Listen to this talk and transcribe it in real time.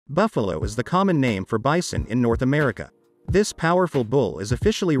Buffalo is the common name for bison in North America. This powerful bull is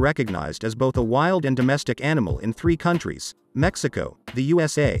officially recognized as both a wild and domestic animal in 3 countries: Mexico, the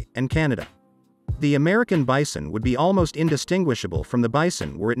USA, and Canada. The American bison would be almost indistinguishable from the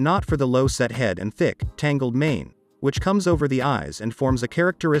bison were it not for the low-set head and thick, tangled mane, which comes over the eyes and forms a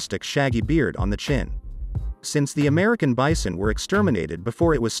characteristic shaggy beard on the chin. Since the American bison were exterminated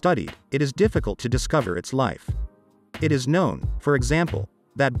before it was studied, it is difficult to discover its life. It is known, for example,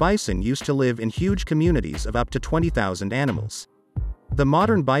 that bison used to live in huge communities of up to 20,000 animals. The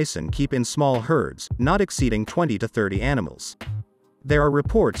modern bison keep in small herds, not exceeding 20 to 30 animals. There are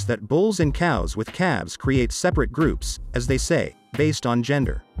reports that bulls and cows with calves create separate groups, as they say, based on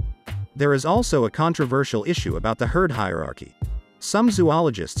gender. There is also a controversial issue about the herd hierarchy. Some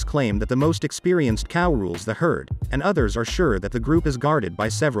zoologists claim that the most experienced cow rules the herd, and others are sure that the group is guarded by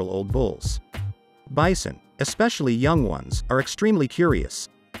several old bulls. Bison, especially young ones, are extremely curious.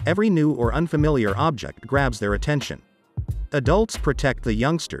 Every new or unfamiliar object grabs their attention. Adults protect the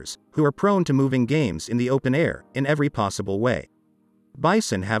youngsters, who are prone to moving games in the open air, in every possible way.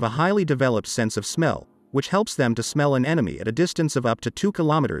 Bison have a highly developed sense of smell, which helps them to smell an enemy at a distance of up to 2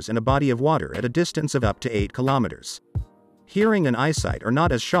 kilometers and a body of water at a distance of up to 8 kilometers. Hearing and eyesight are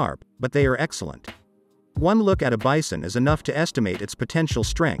not as sharp, but they are excellent. One look at a bison is enough to estimate its potential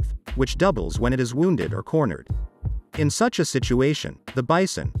strength, which doubles when it is wounded or cornered. In such a situation, the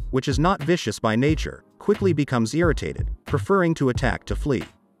bison, which is not vicious by nature, quickly becomes irritated, preferring to attack to flee.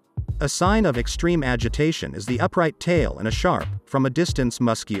 A sign of extreme agitation is the upright tail and a sharp, from a distance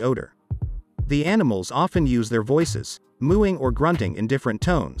musky odor. The animals often use their voices, mooing or grunting in different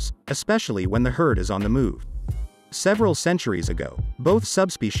tones, especially when the herd is on the move. Several centuries ago, both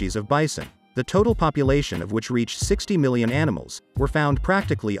subspecies of bison, the total population of which reached 60 million animals, were found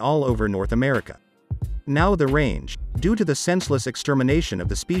practically all over North America. Now the range, due to the senseless extermination of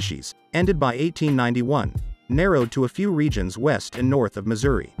the species, ended by 1891, narrowed to a few regions west and north of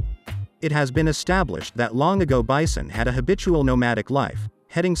Missouri. It has been established that long ago bison had a habitual nomadic life,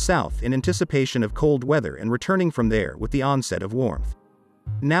 heading south in anticipation of cold weather and returning from there with the onset of warmth.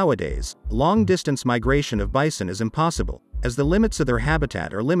 Nowadays, long-distance migration of bison is impossible, as the limits of their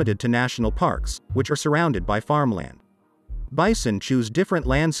habitat are limited to national parks, which are surrounded by farmland. Bison choose different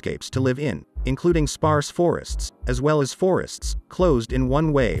landscapes to live in, including sparse forests, as well as forests, closed in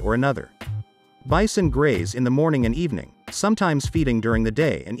one way or another. Bison graze in the morning and evening, sometimes feeding during the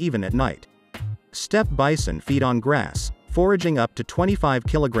day and even at night. Steppe bison feed on grass, foraging up to 25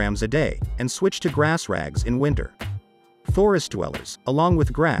 kilograms a day, and switch to grass rags in winter. Forest dwellers, along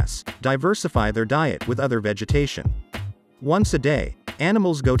with grass, diversify their diet with other vegetation. Once a day,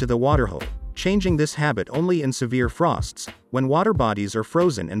 animals go to the waterhole, changing this habit only in severe frosts, when water bodies are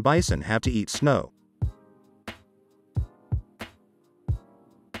frozen and bison have to eat snow.